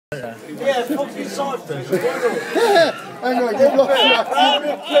Yeah, fucking Cyprus. Hang on,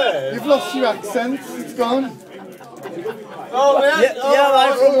 you've lost your accent. It's gone. Oh, man. Yeah,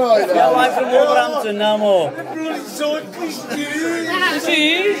 I'm from Wolverhampton, no more. The bloody cyclist, dude.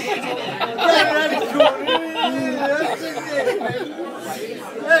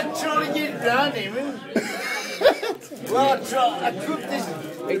 I'm trying to get round him. Well, I cooked this.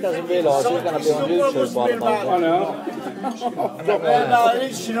 He doesn't realise he's going to be on YouTube by the moment. I know. About an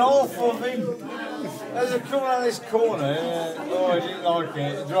inch and a half of him. As I come around this corner, oh, I didn't like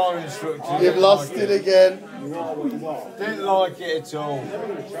it. The driving instructor. You've lost it again. Didn't like it at all.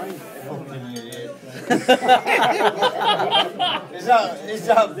 Fucking idiot. Is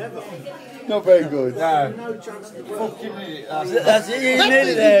that not very good? No. Fucking idiot. That's it, you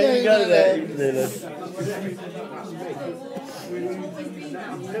nearly there, you got it there. You did it.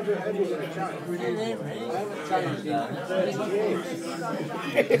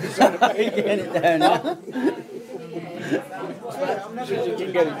 Get it down now. You can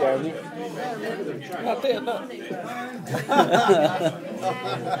get it down.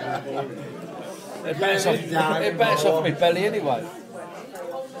 It bounced off my belly anyway.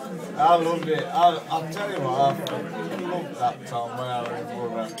 I loved it. I'll tell you what, I loved that time when I was in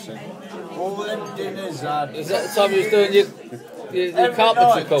Wolverhampton. All them dinners I had. Is that the time you was doing your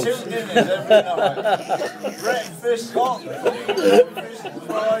carpentry course? 2 dinners every night. Breakfast, hot, breakfast,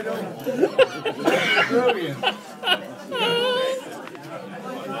 fried up. Brilliant.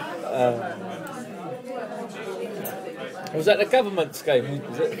 Was that the government scheme?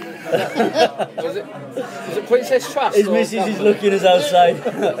 Was it? Was it Princess Trust? His missus is looking us outside.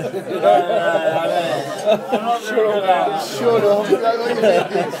 I'm not sure about Shut up.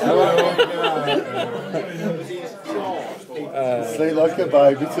 Sleep like a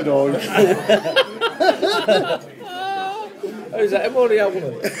baby tonight. Who's that? Him or the old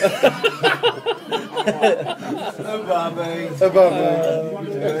woman? a baby. A baby.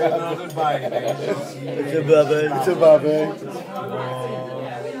 Not a baby. It's a baby. It's a baby.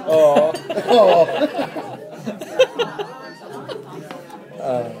 Oh. Oh.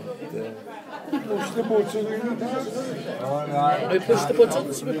 Push the button. We push the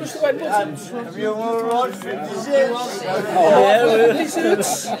buttons. We push the red buttons. Have you all right for desserts? Yeah,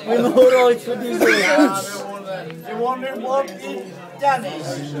 we're more right for desserts. You wonder what in Danny's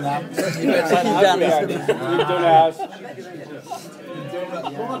in that? You've done ours.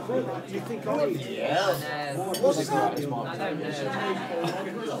 Yeah. What's that? I don't know.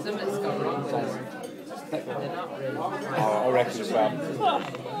 Something's gone wrong with them. They're not really. I reckon so.